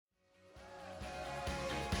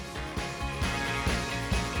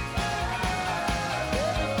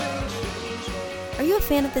you a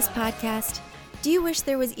fan of this podcast? Do you wish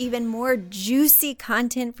there was even more juicy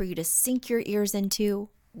content for you to sink your ears into?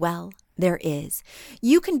 Well, there is.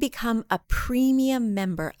 You can become a premium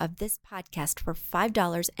member of this podcast for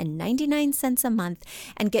 $5.99 a month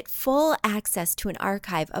and get full access to an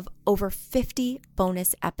archive of over 50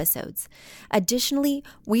 bonus episodes. Additionally,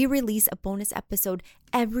 we release a bonus episode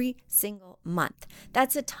every single month.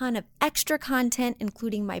 That's a ton of extra content,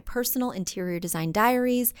 including my personal interior design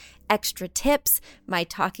diaries, extra tips, my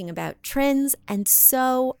talking about trends, and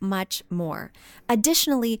so much more.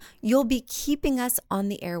 Additionally, you'll be keeping us on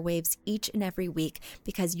the airwaves each and every week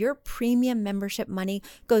because your premium membership money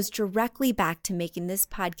goes directly back to making this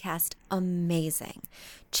podcast amazing.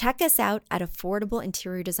 Check us out at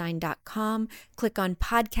affordableinteriordesign.com. Click on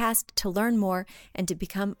podcast to learn more and to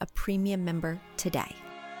become a premium member today.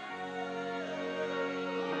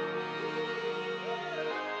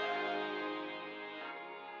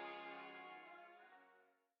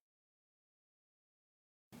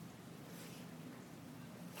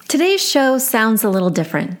 Today's show sounds a little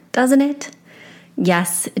different, doesn't it?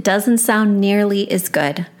 Yes, it doesn't sound nearly as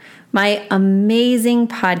good. My amazing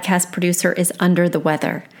podcast producer is under the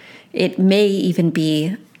weather. It may even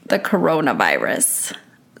be the coronavirus.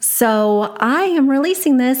 So I am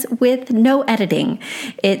releasing this with no editing.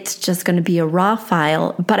 It's just going to be a raw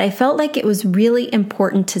file, but I felt like it was really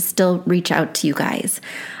important to still reach out to you guys.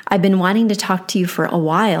 I've been wanting to talk to you for a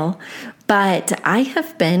while, but I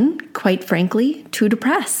have been, quite frankly, too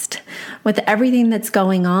depressed. With everything that's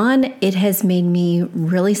going on, it has made me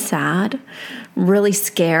really sad, really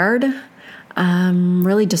scared,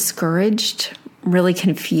 really discouraged, really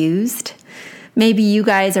confused. Maybe you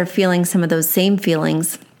guys are feeling some of those same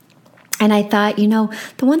feelings. And I thought,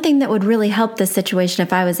 the one thing that would really help this situation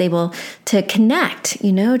if I was able to connect,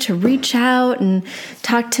 to reach out and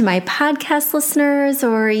talk to my podcast listeners,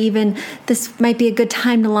 or even this might be a good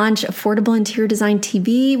time to launch Affordable Interior Design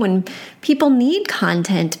TV when people need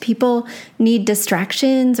content, people need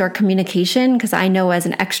distractions or communication, because I know as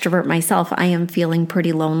an extrovert myself, I am feeling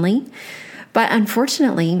pretty lonely. But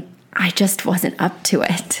unfortunately, I just wasn't up to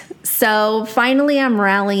it. So finally, I'm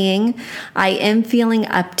rallying. I am feeling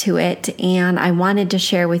up to it, and I wanted to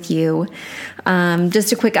share with you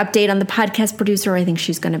just a quick update on the podcast producer. I think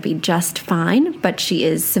she's going to be just fine, but she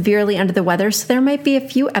is severely under the weather, so there might be a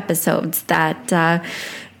few episodes that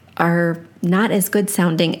are not as good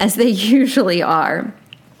sounding as they usually are.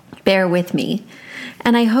 Bear with me.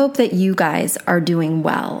 And I hope that you guys are doing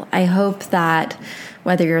well. I hope that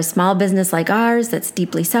whether you're a small business like ours that's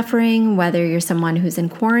deeply suffering, whether you're someone who's in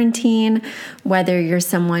quarantine, whether you're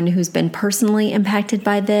someone who's been personally impacted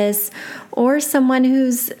by this, or someone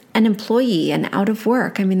who's an employee and out of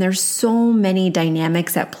work. I mean, there's so many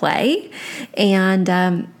dynamics at play, and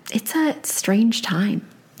it's a strange time.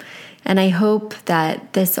 And I hope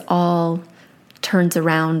that this all turns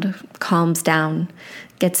around, calms down,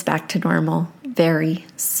 gets back to normal very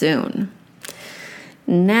soon.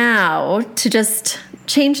 Now, to just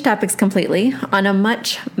change topics completely, on a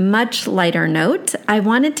much, much lighter note, I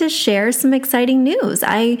wanted to share some exciting news.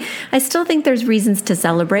 I still think there's reasons to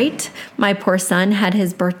celebrate. My poor son had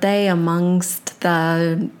his birthday amongst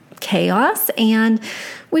the chaos, and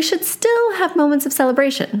we should still have moments of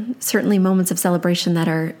celebration, certainly moments of celebration that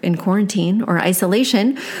are in quarantine or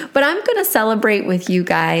isolation. But I'm going to celebrate with you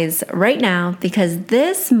guys right now because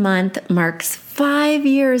this month marks 5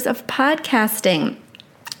 years of podcasting.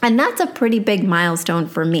 And that's a pretty big milestone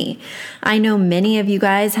for me. I know many of you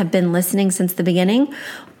guys have been listening since the beginning,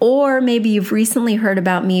 or maybe you've recently heard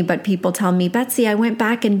about me, but people tell me, Betsy, I went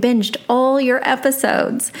back and binged all your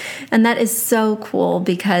episodes. And that is so cool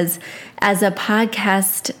because as a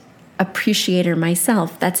podcast appreciator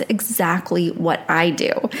myself, that's exactly what I do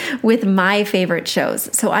with my favorite shows.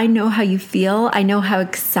 So I know how you feel. I know how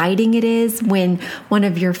exciting it is when one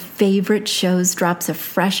of your favorite shows drops a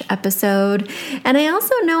fresh episode. And I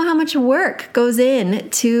also know how much work goes in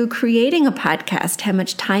to creating a podcast, how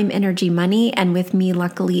much time, energy, money, and with me,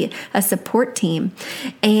 luckily, a support team.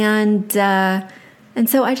 And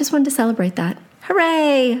so I just wanted to celebrate that.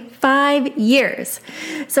 Hooray! 5 years.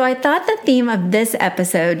 So I thought the theme of this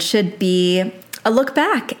episode should be a look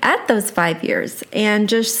back at those 5 years and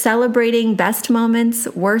just celebrating best moments,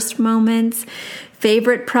 worst moments,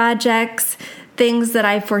 favorite projects, things that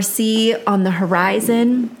I foresee on the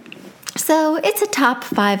horizon. So it's a top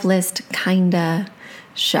 5 list kinda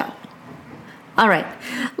show. All right,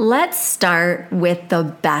 let's start with the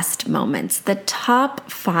best moments, the top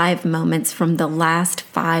 5 moments from the last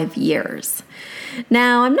 5 years.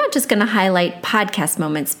 Now, I'm not just going to highlight podcast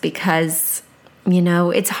moments because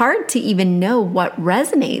It's hard to even know what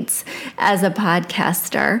resonates as a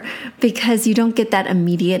podcaster because you don't get that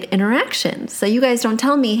immediate interaction. So you guys don't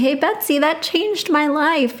tell me, hey, Betsy, that changed my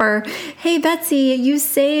life, or hey, Betsy, you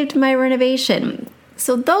saved my renovation.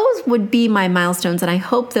 So those would be my milestones, and I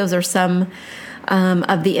hope those are some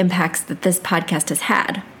of the impacts that this podcast has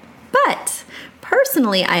had. But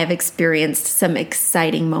personally, I have experienced some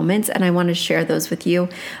exciting moments, and I want to share those with you.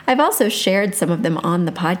 I've also shared some of them on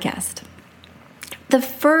the podcast. The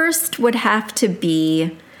first would have to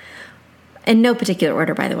be, in no particular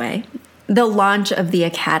order, by the way, the launch of the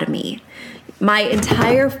Academy. My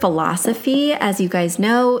entire philosophy, as you guys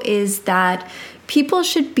know, is that people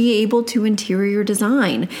should be able to interior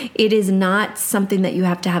design. It is not something that you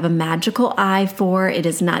have to have a magical eye for. It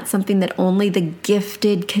is not something that only the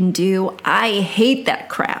gifted can do. I hate that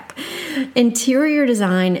crap. Interior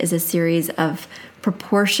design is a series of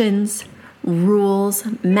proportions, rules,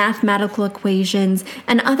 mathematical equations,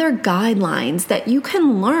 and other guidelines that you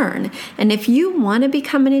can learn. And if you want to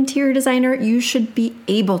become an interior designer, you should be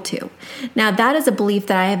able to. Now, that is a belief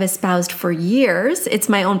that I have espoused for years. It's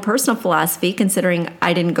my own personal philosophy, considering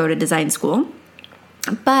I didn't go to design school.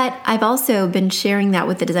 But I've also been sharing that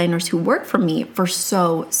with the designers who work for me for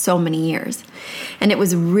so many years. And it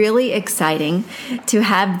was really exciting to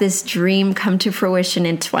have this dream come to fruition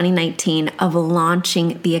in 2019 of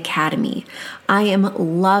launching the Academy. I am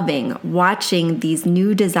loving watching these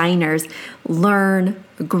new designers learn,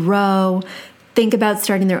 grow, think about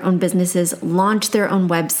starting their own businesses, launch their own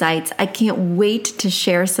websites. I can't wait to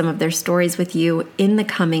share some of their stories with you in the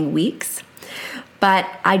coming weeks. But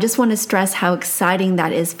I just want to stress how exciting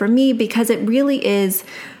that is for me, because it really is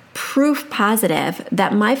proof positive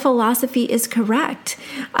that my philosophy is correct.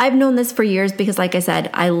 I've known this for years because, like I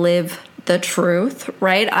said, I live the truth,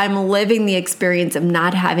 right? I'm living the experience of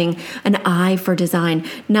not having an eye for design,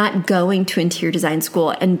 not going to interior design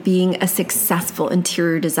school, and being a successful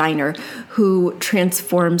interior designer who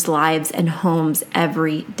transforms lives and homes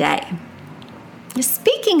every day.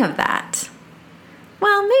 Speaking of that,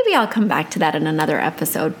 well, maybe I'll come back to that in another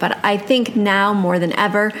episode, but I think now more than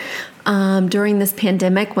ever, during this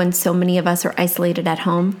pandemic, when so many of us are isolated at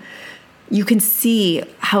home, you can see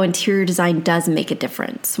how interior design does make a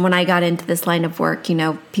difference. When I got into this line of work,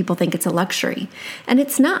 people think it's a luxury, and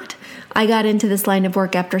it's not. I got into this line of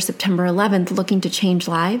work after September 11th looking to change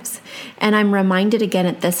lives, and I'm reminded again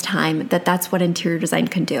at this time that that's what interior design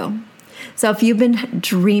can do. So if you've been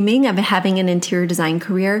dreaming of having an interior design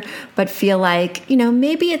career, but feel like,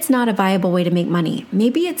 maybe it's not a viable way to make money,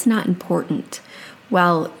 maybe it's not important,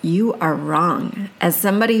 well, you are wrong. As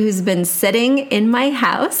somebody who's been sitting in my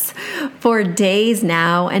house for days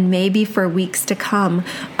now, and maybe for weeks to come,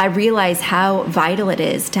 I realize how vital it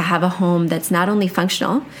is to have a home that's not only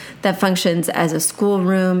functional, that functions as a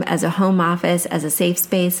schoolroom, as a home office, as a safe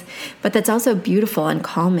space, but that's also beautiful and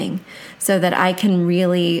calming, so that I can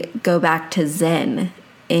really go back to Zen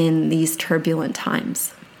in these turbulent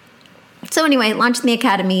times. So anyway, launching the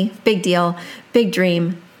Academy, big deal, big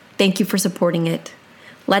dream. Thank you for supporting it.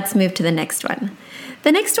 Let's move to the next one.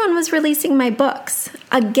 The next one was releasing my books.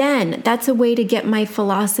 Again, that's a way to get my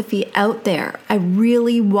philosophy out there. I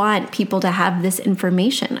really want people to have this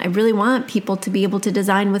information. I really want people to be able to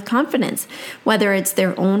design with confidence, whether it's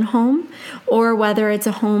their own home or whether it's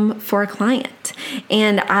a home for a client.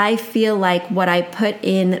 And I feel like what I put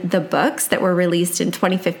in the books that were released in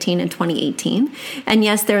 2015 and 2018, and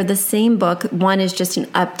yes, they're the same book. One is just an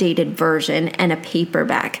updated version and a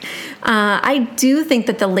paperback. I do think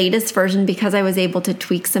that the latest version, because I was able to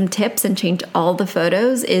tweak some tips and change all the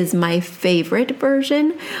photos, is my favorite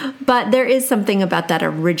version. But there is something about that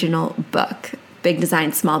original book, Big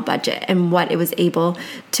Design, Small Budget, and what it was able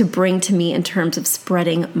to bring to me in terms of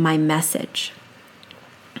spreading my message.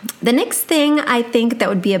 The next thing I think that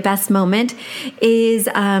would be a best moment is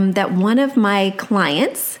that one of my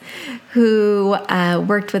clients who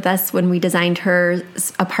worked with us when we designed her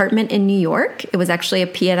apartment in New York. It was actually a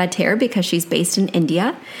pied-à-terre because she's based in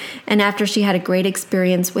India. And after she had a great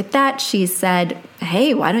experience with that, she said,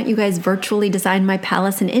 hey, why don't you guys virtually design my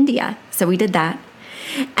palace in India? So we did that.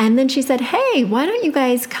 And then she said, hey, why don't you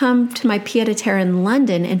guys come to my pied-à-terre in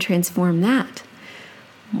London and transform that?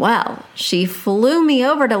 Well, she flew me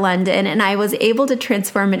over to London and I was able to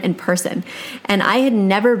transform it in person. And I had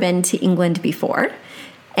never been to England before.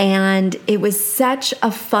 And it was such a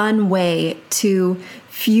fun way to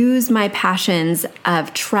fuse my passions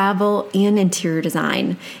of travel and interior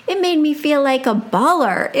design. It made me feel like a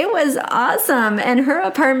baller. It was awesome. And her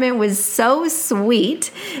apartment was so sweet.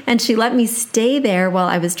 And she let me stay there while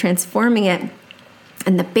I was transforming it.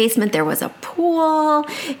 In the basement, there was a pool.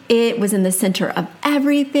 It was in the center of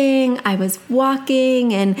everything. I was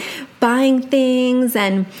walking and buying things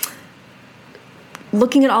and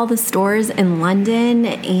looking at all the stores in London,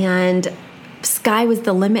 and sky was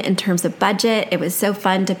the limit in terms of budget. It was so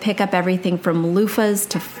fun to pick up everything from loofahs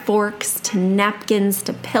to forks to napkins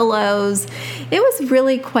to pillows. It was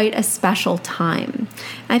really quite a special time.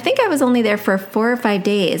 I think I was only there for 4 or 5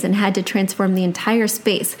 days and had to transform the entire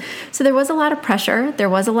space. So there was a lot of pressure, there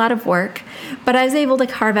was a lot of work, but I was able to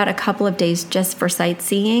carve out a couple of days just for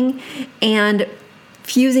sightseeing, and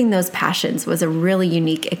fusing those passions was a really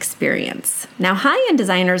unique experience. Now, high-end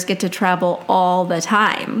designers get to travel all the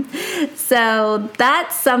time. So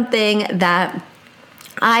that's something that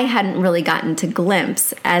I hadn't really gotten to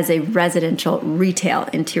glimpse as a residential retail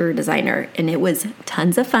interior designer, and it was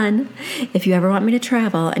tons of fun. If you ever want me to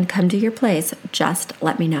travel and come to your place, just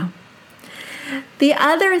let me know. The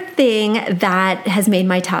other thing that has made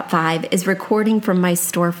my top 5 is recording from my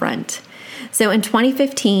storefront. So in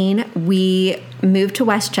 2015, we moved to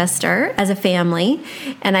Westchester as a family,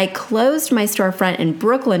 and I closed my storefront in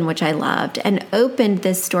Brooklyn, which I loved, and opened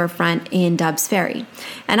this storefront in Dobbs Ferry.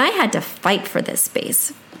 And I had to fight for this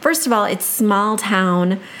space. First of all, it's small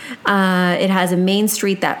town. It has a main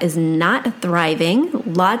street that is not thriving,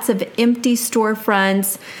 lots of empty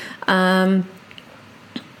storefronts.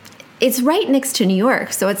 It's right next to New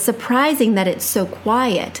York, so it's surprising that it's so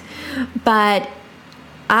quiet. But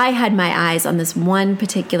I had my eyes on this one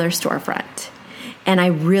particular storefront, and I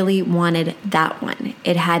really wanted that one.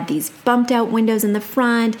 It had these bumped out windows in the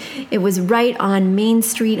front. It was right on Main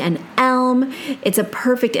Street and Elm. It's a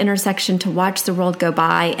perfect intersection to watch the world go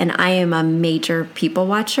by, and I am a major people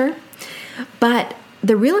watcher. But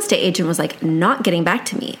the real estate agent was like not getting back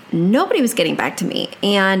to me. Nobody was getting back to me.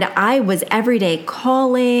 And I was every day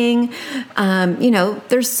calling.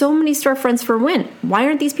 There's so many storefronts for rent. Why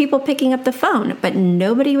aren't these people picking up the phone? But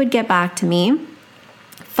nobody would get back to me.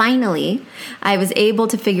 Finally, I was able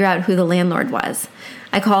to figure out who the landlord was.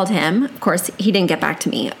 I called him. Of course, he didn't get back to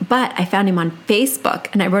me, but I found him on Facebook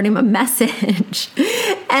and I wrote him a message.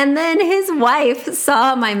 And then his wife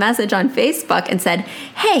saw my message on Facebook and said,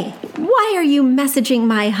 "Hey, why are you messaging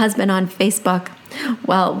my husband on Facebook?"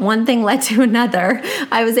 Well, one thing led to another.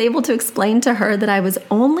 I was able to explain to her that I was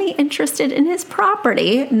only interested in his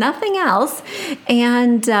property, nothing else.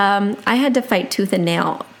 And I had to fight tooth and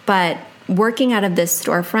nail, but working out of this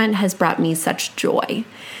storefront has brought me such joy.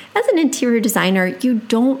 As an interior designer, you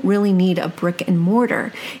don't really need a brick and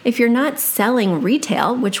mortar. If you're not selling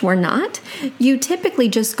retail, which we're not, you typically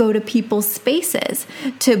just go to people's spaces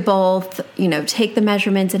to both, take the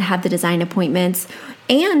measurements and have the design appointments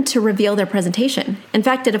and to reveal their presentation. In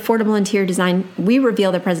fact, at Affordable Interior Design, we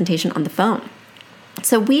reveal their presentation on the phone.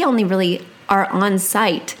 So we only really are on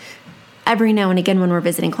site every now and again when we're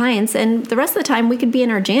visiting clients, and the rest of the time we could be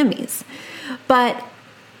in our jammies. But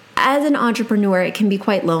as an entrepreneur, it can be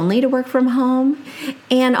quite lonely to work from home.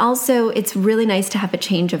 And also, it's really nice to have a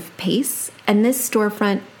change of pace. And this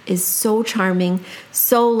storefront is so charming,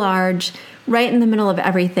 so large, right in the middle of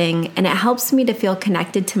everything. And it helps me to feel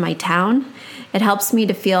connected to my town. It helps me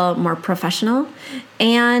to feel more professional.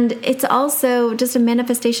 And it's also just a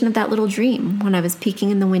manifestation of that little dream when I was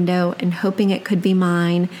peeking in the window and hoping it could be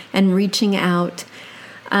mine and reaching out.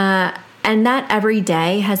 And that every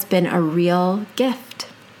day has been a real gift.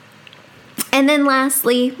 And then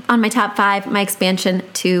lastly, on my top 5, my expansion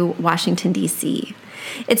to Washington, D.C.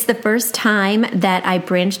 It's the first time that I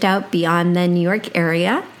branched out beyond the New York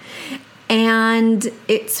area. And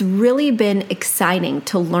it's really been exciting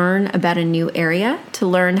to learn about a new area, to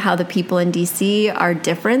learn how the people in D.C. are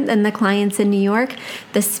different than the clients in New York.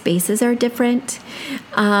 The spaces are different.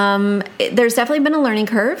 There's definitely been a learning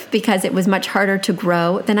curve because it was much harder to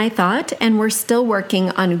grow than I thought. And we're still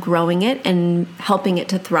working on growing it and helping it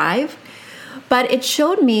to thrive. But it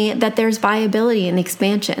showed me that there's viability in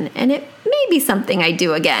expansion, and it may be something I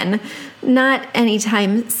do again. Not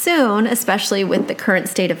anytime soon, especially with the current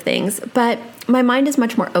state of things, but my mind is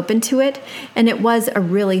much more open to it, and it was a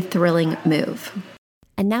really thrilling move.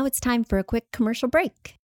 And now it's time for a quick commercial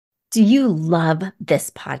break. Do you love this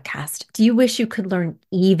podcast? Do you wish you could learn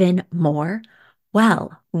even more?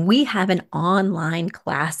 Well, we have an online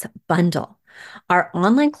class bundle. Our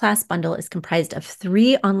online class bundle is comprised of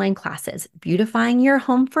 3 online classes: beautifying your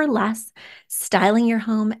home for less, styling your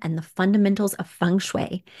home, and the fundamentals of feng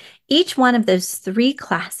shui. Each one of those 3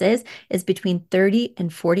 classes is between 30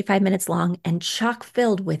 and 45 minutes long and chock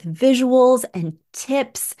filled with visuals and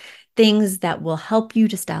tips, things that will help you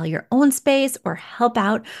to style your own space or help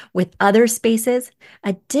out with other spaces.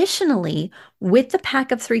 Additionally, with the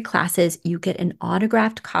pack of 3 classes, you get an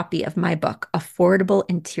autographed copy of my book, Affordable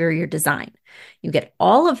Interior Design. You get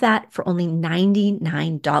all of that for only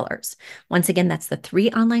 $99. Once again, that's the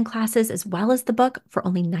 3 online classes as well as the book for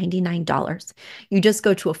only $99. You just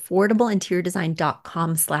go to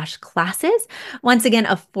affordableinteriordesign.com/classes. Once again,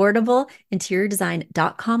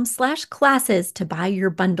 affordableinteriordesign.com/classes to buy your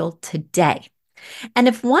bundle today. And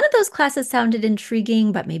if one of those classes sounded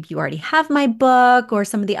intriguing, but maybe you already have my book or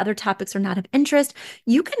some of the other topics are not of interest,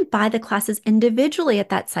 you can buy the classes individually at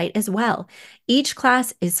that site as well. Each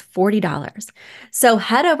class is $40. So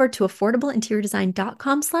head over to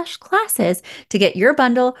affordableinteriordesign.com/classes to get your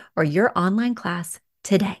bundle or your online class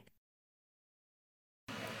today.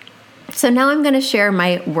 So now I'm going to share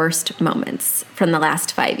my worst moments from the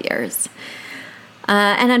last 5 years.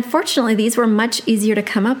 And unfortunately, these were much easier to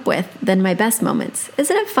come up with than my best moments.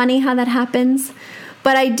 Isn't it funny how that happens?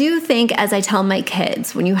 But I do think, as I tell my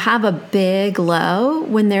kids, when you have a big low,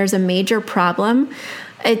 when there's a major problem,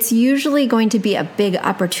 it's usually going to be a big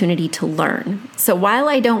opportunity to learn. So while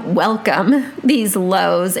I don't welcome these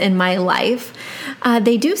lows in my life,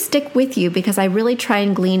 they do stick with you because I really try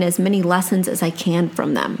and glean as many lessons as I can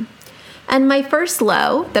from them. And my first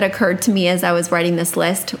low that occurred to me as I was writing this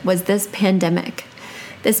list was this pandemic.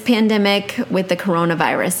 This pandemic with the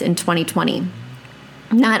coronavirus in 2020.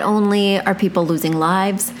 Not only are people losing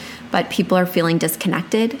lives, but people are feeling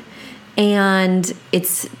disconnected, and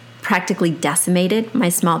it's practically decimated my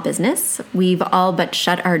small business. We've all but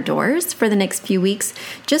shut our doors for the next few weeks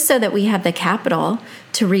just so that we have the capital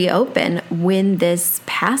to reopen when this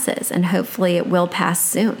passes, and hopefully it will pass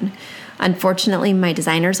soon. Unfortunately, my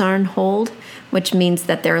designers are on hold, which means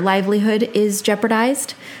that their livelihood is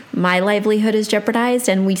jeopardized. My livelihood is jeopardized,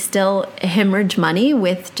 and we still hemorrhage money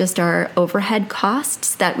with just our overhead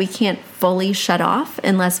costs that we can't fully shut off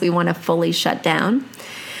unless we want to fully shut down.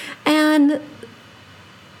 And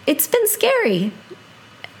it's been scary.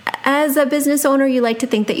 As a business owner, you like to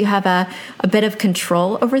think that you have a bit of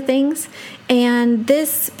control over things. And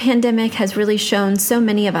this pandemic has really shown so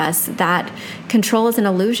many of us that control is an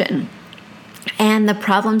illusion. And the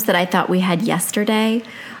problems that I thought we had yesterday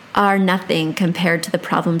are nothing compared to the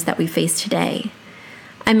problems that we face today.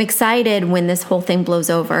 I'm excited when this whole thing blows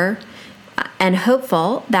over and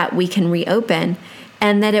hopeful that we can reopen,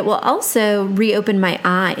 and that it will also reopen my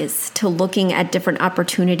eyes to looking at different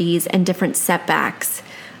opportunities and different setbacks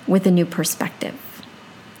with a new perspective.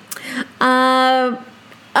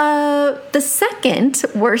 The second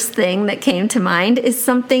worst thing that came to mind is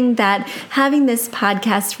something that having this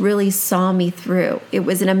podcast really saw me through. It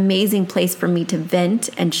was an amazing place for me to vent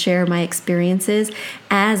and share my experiences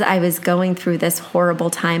as I was going through this horrible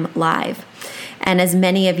time live. And as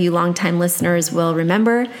many of you longtime listeners will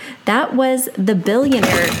remember, that was the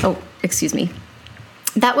billionaire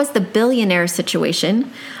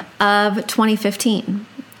situation of 2015.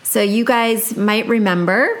 So you guys might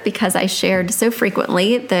remember, because I shared so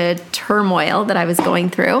frequently the turmoil that I was going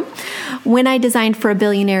through when I designed for a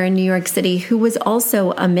billionaire in New York City who was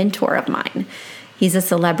also a mentor of mine. He's a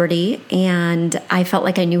celebrity, and I felt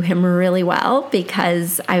like I knew him really well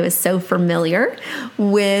because I was so familiar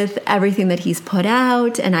with everything that he's put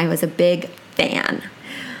out, and I was a big fan.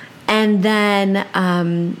 And then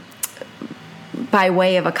by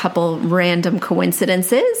way of a couple random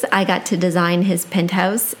coincidences, I got to design his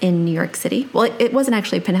penthouse in New York City. Well, it wasn't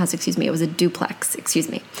actually a penthouse, it was a duplex,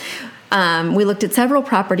 We looked at several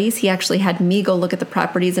properties. He actually had me go look at the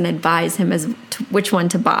properties and advise him as to which one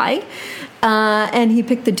to buy. And he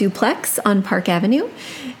picked the duplex on Park Avenue.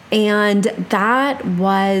 And that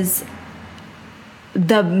was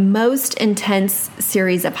the most intense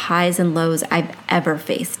series of highs and lows I've ever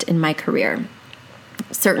faced in my career.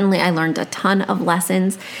 Certainly, I learned a ton of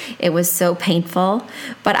lessons. It was so painful,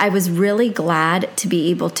 but I was really glad to be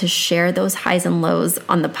able to share those highs and lows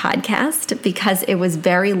on the podcast because it was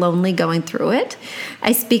very lonely going through it.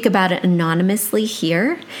 I speak about it anonymously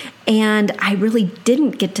here, and I really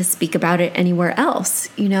didn't get to speak about it anywhere else.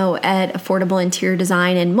 At Affordable Interior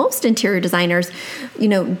Design, and most interior designers,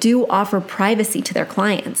 do offer privacy to their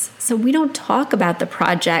clients. So we don't talk about the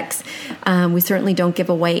projects. We certainly don't give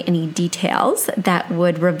away any details that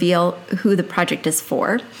would reveal who the project is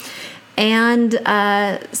for. And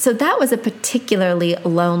so that was a particularly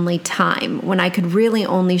lonely time when I could really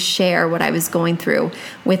only share what I was going through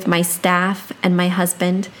with my staff and my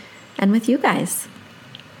husband and with you guys.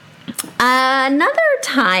 Another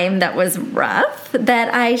time that was rough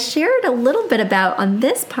that I shared a little bit about on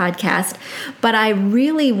this podcast, but I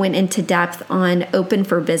really went into depth on Open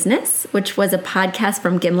for Business, which was a podcast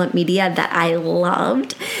from Gimlet Media that I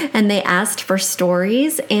loved. And they asked for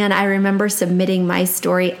stories. And I remember submitting my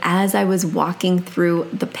story as I was walking through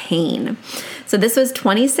the pain. So this was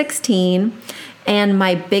 2016, and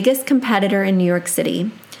my biggest competitor in New York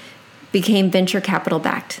City became venture capital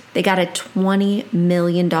backed. They got a $20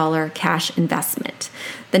 million cash investment.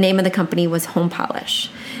 The name of the company was Home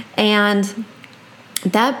Polish. And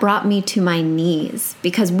that brought me to my knees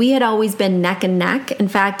because we had always been neck and neck. In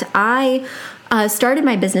fact, I started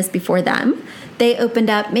my business before them. They opened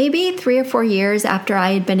up maybe 3 or 4 years after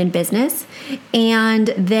I had been in business. And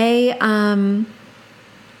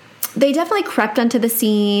they definitely crept onto the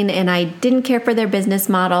scene, and I didn't care for their business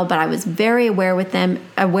model, but I was very aware of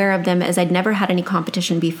them as I'd never had any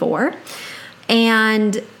competition before.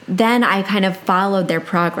 And then I kind of followed their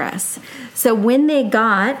progress. So when they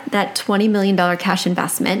got that $20 million cash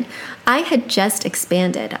investment, I had just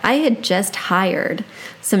expanded. I had just hired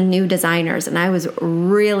some new designers, and I was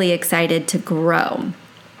really excited to grow.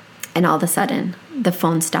 And all of a sudden, the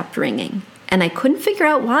phone stopped ringing. And I couldn't figure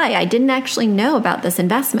out why. I didn't actually know about this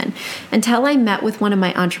investment until I met with one of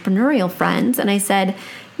my entrepreneurial friends. And I said,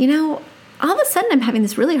 all of a sudden I'm having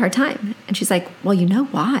this really hard time. And she's like, well, you know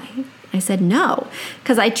why? I said, no,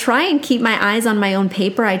 because I try and keep my eyes on my own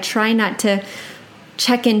paper. I try not to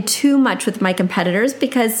check in too much with my competitors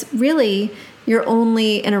because really you're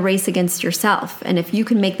only in a race against yourself. And if you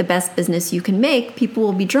can make the best business you can make, people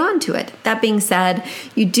will be drawn to it. That being said,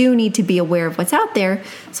 you do need to be aware of what's out there.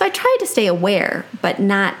 So I try to stay aware, but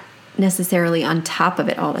not necessarily on top of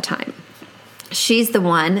it all the time. She's the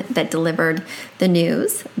one that delivered the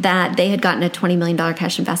news that they had gotten a $20 million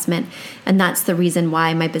cash investment. And that's the reason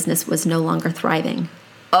why my business was no longer thriving.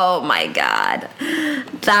 Oh my God.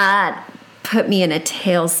 That put me in a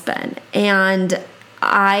tailspin. And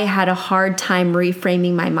I had a hard time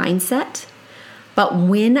reframing my mindset. But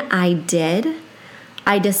when I did,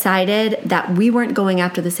 I decided that we weren't going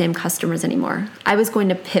after the same customers anymore. I was going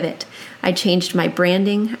to pivot. I changed my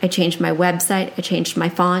branding. I changed my website. I changed my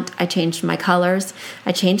font. I changed my colors.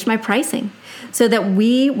 I changed my pricing so that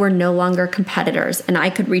we were no longer competitors and I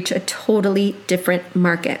could reach a totally different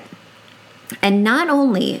market. And not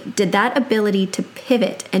only did that ability to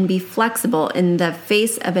pivot and be flexible in the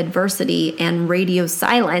face of adversity and radio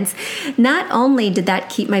silence, not only did that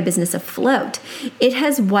keep my business afloat, it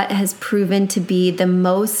has proven to be the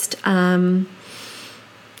most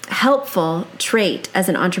helpful trait as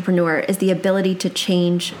an entrepreneur is the ability to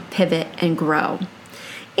change, pivot, and grow.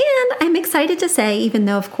 And I'm excited to say, even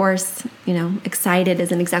though, of course, excited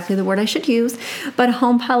isn't exactly the word I should use, but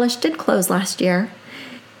Home Polish did close last year.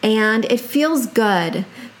 And it feels good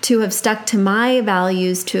to have stuck to my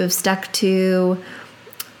values, to have stuck to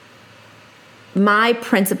my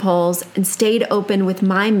principles and stayed open with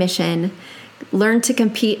my mission, learned to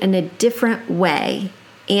compete in a different way,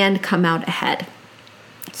 and come out ahead.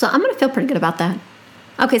 So I'm going to feel pretty good about that.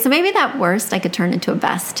 Okay, so maybe that worst I could turn into a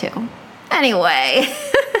best too. Anyway.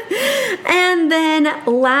 And then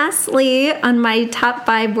lastly, on my top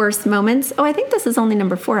 5 worst moments, I think this is only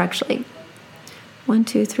number 4 actually. 1,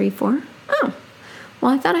 2, 3, 4. Oh,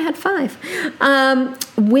 well, I thought I had 5.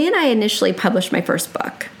 When I initially published my first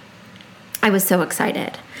book, I was so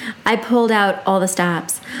excited. I pulled out all the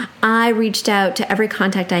stops. I reached out to every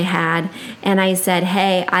contact I had, and I said,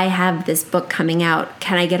 hey, I have this book coming out.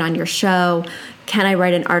 Can I get on your show? Can I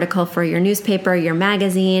write an article for your newspaper, your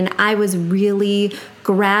magazine? I was really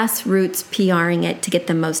grassroots PRing it to get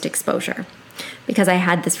the most exposure because I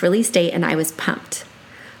had this release date and I was pumped.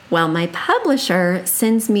 Well, my publisher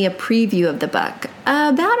sends me a preview of the book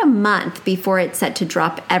about a month before it's set to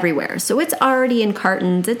drop everywhere. So it's already in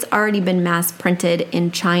cartons. It's already been mass printed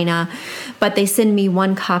in China, but they send me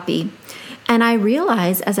 1 copy. And I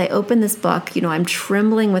realize as I open this book, I'm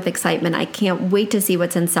trembling with excitement. I can't wait to see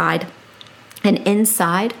what's inside. And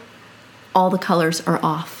inside, all the colors are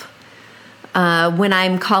off. When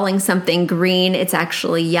I'm calling something green, it's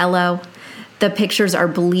actually yellow. The pictures are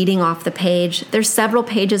bleeding off the page. There's several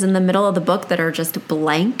pages in the middle of the book that are just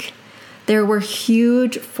blank. There were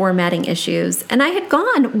huge formatting issues. And I had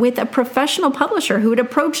gone with a professional publisher who had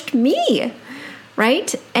approached me,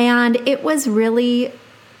 right? And it was really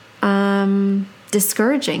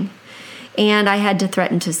discouraging. And I had to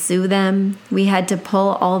threaten to sue them. We had to pull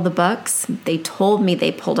all the books. They told me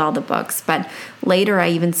they pulled all the books, but later I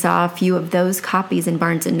even saw a few of those copies in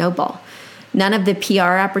Barnes & Noble. None of the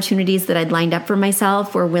PR opportunities that I'd lined up for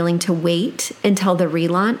myself were willing to wait until the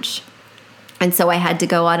relaunch. And so I had to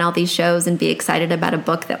go on all these shows and be excited about a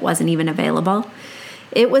book that wasn't even available.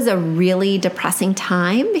 It was a really depressing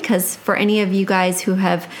time because for any of you guys who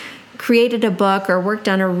have created a book or worked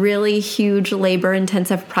on a really huge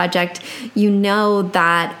labor-intensive project, you know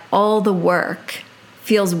that all the work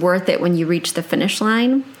feels worth it when you reach the finish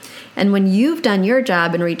line. And when you've done your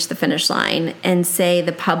job and reached the finish line and say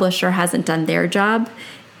the publisher hasn't done their job,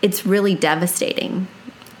 it's really devastating.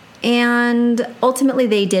 And ultimately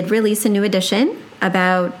they did release a new edition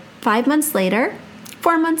about 4 months later,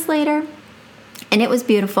 and it was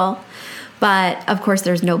beautiful. But of course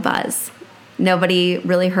there's no buzz. Nobody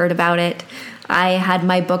really heard about it. I had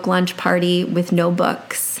my book launch party with no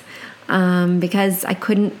books because I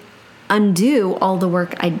couldn't undo all the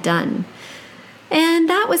work I'd done. And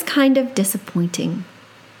that was kind of disappointing.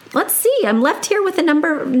 Let's see. I'm left here with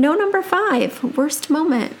number 5. Worst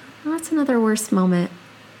moment. That's another worst moment.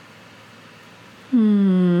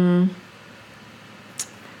 I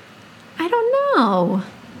don't know.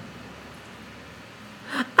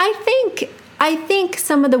 I think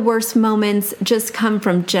some of the worst moments just come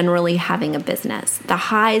from generally having a business. The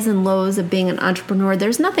highs and lows of being an entrepreneur,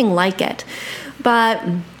 there's nothing like it. But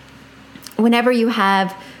whenever you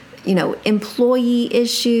have, employee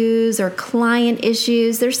issues or client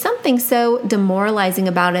issues, there's something so demoralizing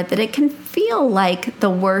about it that it can feel like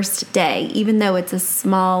the worst day, even though it's a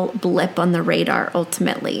small blip on the radar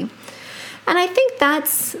ultimately. And I think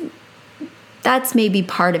that's maybe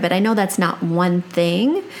part of it. I know that's not one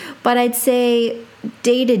thing, but I'd say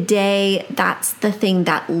day to day, that's the thing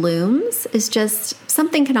that looms, is just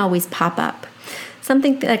something can always pop up.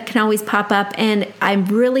 Something that can always pop up. And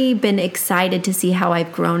I've really been excited to see how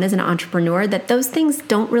I've grown as an entrepreneur, that those things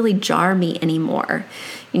don't really jar me anymore.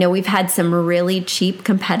 We've had some really cheap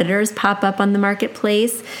competitors pop up on the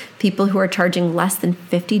marketplace, people who are charging less than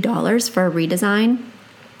 $50 for a redesign.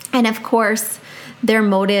 And of course, their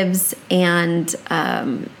motives and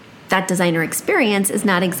that designer experience is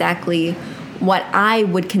not exactly what I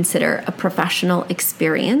would consider a professional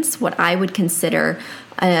experience, what I would consider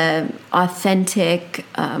an authentic,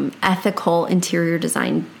 ethical interior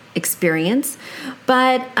design experience.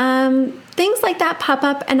 But things like that pop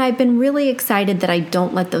up, and I've been really excited that I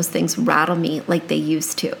don't let those things rattle me like they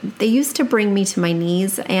used to. They used to bring me to my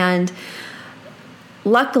knees, and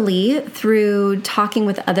luckily, through talking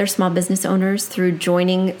with other small business owners, through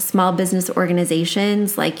joining small business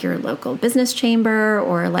organizations like your local business chamber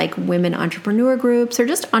or like women entrepreneur groups or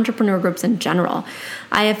just entrepreneur groups in general,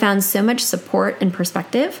 I have found so much support and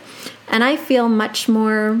perspective, and I feel much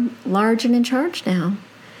more large and in charge now.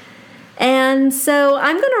 And so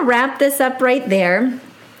I'm going to wrap this up right there.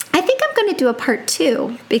 I think I'm going to do a part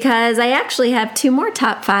 2 because I actually have 2 more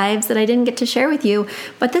top 5s that I didn't get to share with you,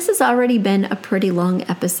 but this has already been a pretty long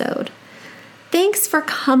episode. Thanks for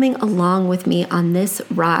coming along with me on this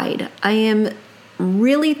ride. I am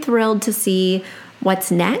really thrilled to see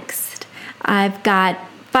what's next. I've got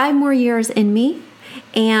 5 more years in me,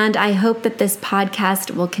 and I hope that this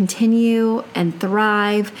podcast will continue and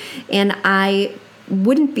thrive, and I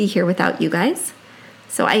wouldn't be here without you guys.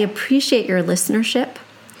 So I appreciate your listenership.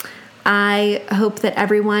 I hope that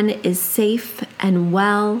everyone is safe and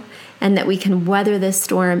well, and that we can weather this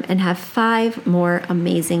storm and have 5 more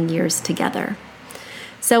amazing years together.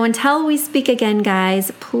 So until we speak again,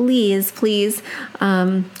 guys, please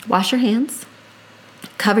wash your hands,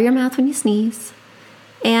 cover your mouth when you sneeze,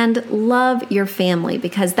 and love your family,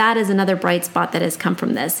 because that is another bright spot that has come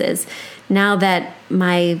from this. Is now that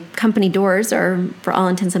my company doors are, for all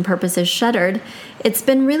intents and purposes, shuttered, it's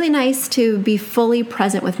been really nice to be fully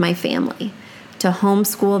present with my family, to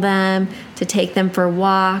homeschool them, to take them for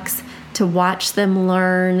walks, to watch them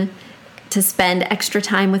learn, to spend extra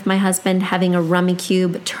time with my husband having a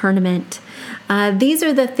Rummikub tournament. These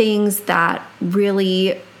are the things that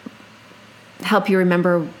really help you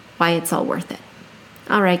remember why it's all worth it.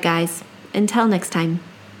 All right, guys. Until next time.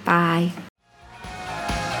 Bye.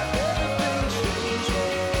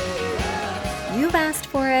 You've asked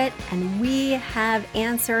for it, and we have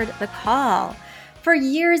answered the call. For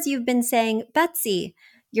years, you've been saying, Betsy,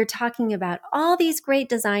 you're talking about all these great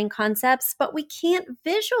design concepts, but we can't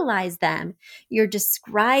visualize them. You're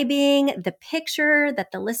describing the picture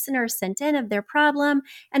that the listener sent in of their problem,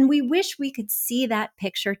 and we wish we could see that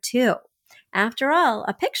picture too. After all,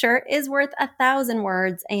 a picture is worth 1,000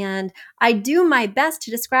 words, and I do my best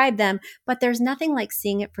to describe them, but there's nothing like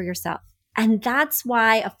seeing it for yourself. And that's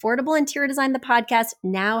why Affordable Interior Design, the podcast,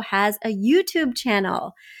 now has a YouTube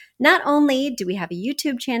channel. Not only do we have a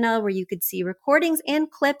YouTube channel where you could see recordings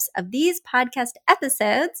and clips of these podcast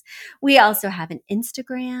episodes, we also have an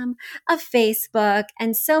Instagram, a Facebook,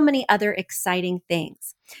 and so many other exciting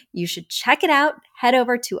things. You should check it out. Head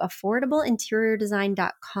over to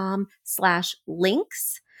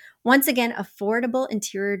affordableinteriordesign.com/links. Once again,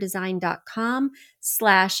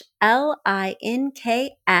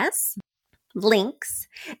 affordableinteriordesign.com/LINKS. Links.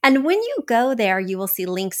 And when you go there, you will see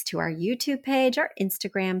links to our YouTube page, our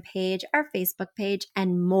Instagram page, our Facebook page,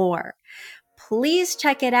 and more. Please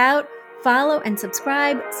check it out, follow and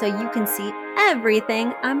subscribe so you can see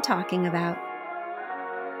everything I'm talking about.